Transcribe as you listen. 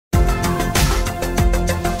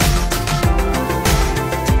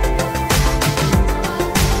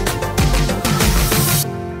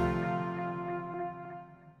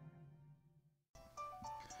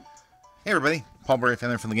Hey everybody, Paul Berry,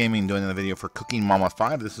 family from the gaming, doing another video for Cooking Mama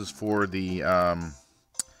 5. This is for the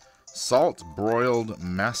salt broiled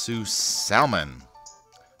Masu Salmon.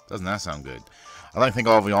 Doesn't that sound good? I'd like to thank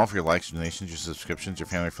all of you all for your likes, donations, your subscriptions, your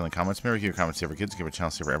family-friendly comments. Remember, your comments save our kids, give a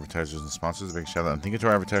channel, save our advertisers and sponsors. A big shout out and thank you to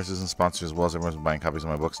our advertisers and sponsors, as well as everyone's been buying copies of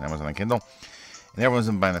my books on Amazon and Kindle. And everyone's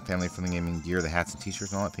been buying the family-friendly gaming gear, the hats and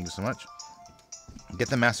t-shirts and all that. Thank you so much. Get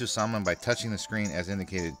the Masu Salmon by touching the screen as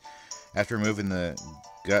indicated. After removing the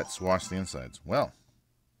guts, wash the insides. Well,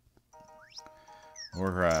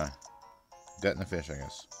 we're gutting the fish, I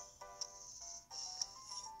guess.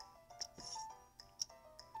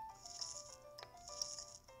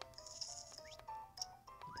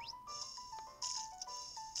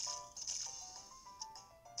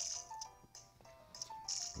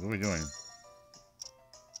 What are we doing?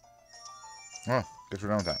 Oh, guess we're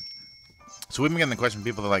done with that. So we've been getting the question from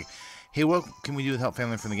people that are like, hey, what can we do to help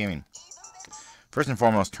family from the gaming? First and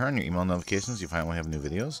foremost, turn your email notifications. You find when we have new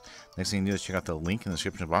videos. Next thing you do is check out the link in the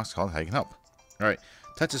description box called How You Can Help. Alright,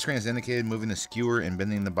 touch the screen as indicated, moving the skewer and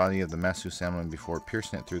bending the body of the Masu salmon before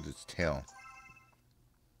piercing it through its tail.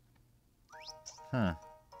 Okay.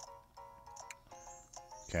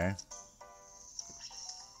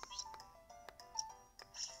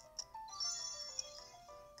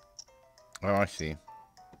 Oh, I see.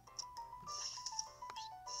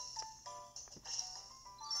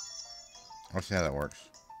 I'll see how that works.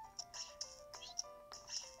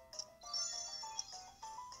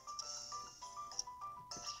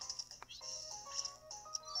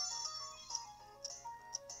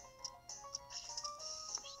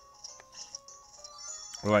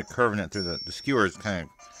 We're like curving it through the skewer is kind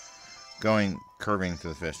of curving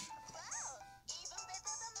through the fish.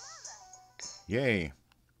 Yay.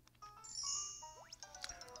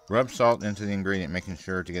 Rub salt into the ingredient, making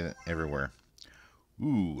sure to get it everywhere.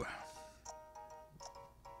 Ooh.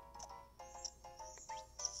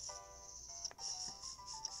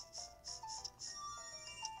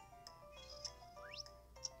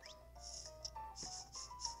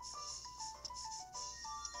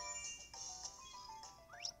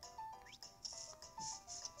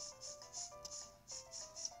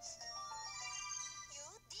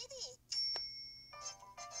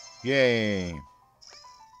 Yay!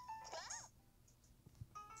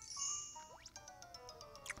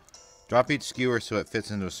 Drop each skewer so it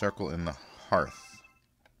fits into a circle in the hearth.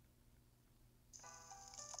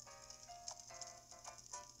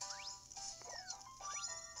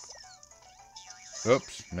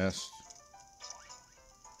 Oops, missed.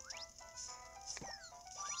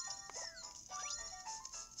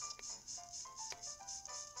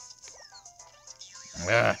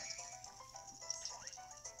 Ah.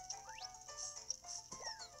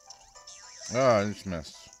 Oh, I just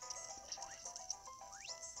missed.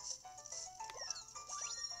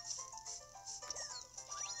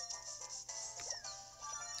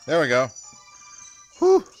 There we go.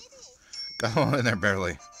 Whew. Got one in there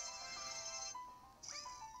barely.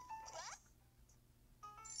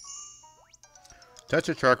 Touch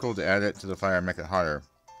the charcoal to add it to the fire and make it hotter.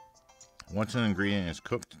 Once an ingredient is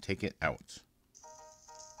cooked, take it out.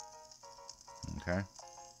 Okay.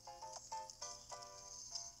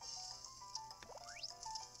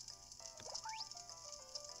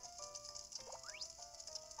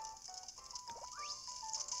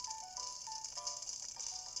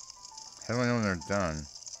 How do I know when they're done?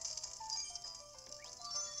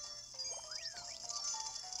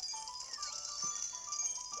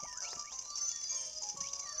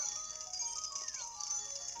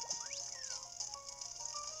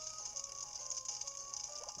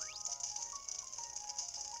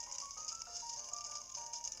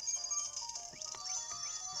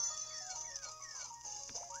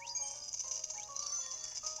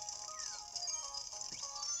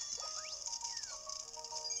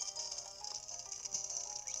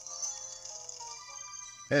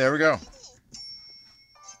 Hey, there we go.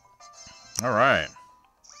 All right.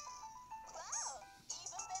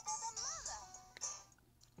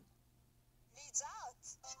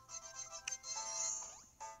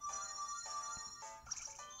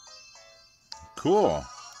 Cool.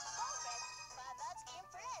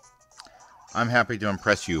 I'm happy to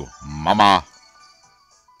impress you, Mama.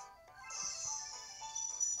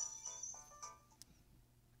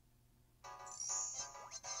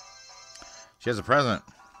 She has a present.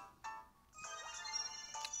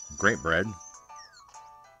 Great bread.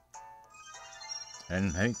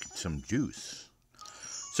 And make some juice.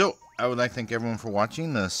 So, I would like to thank everyone for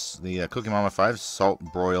watching the Cooking Mama 5 Salt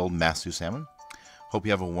Broiled Masu Salmon. Hope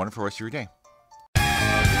you have a wonderful rest of your day.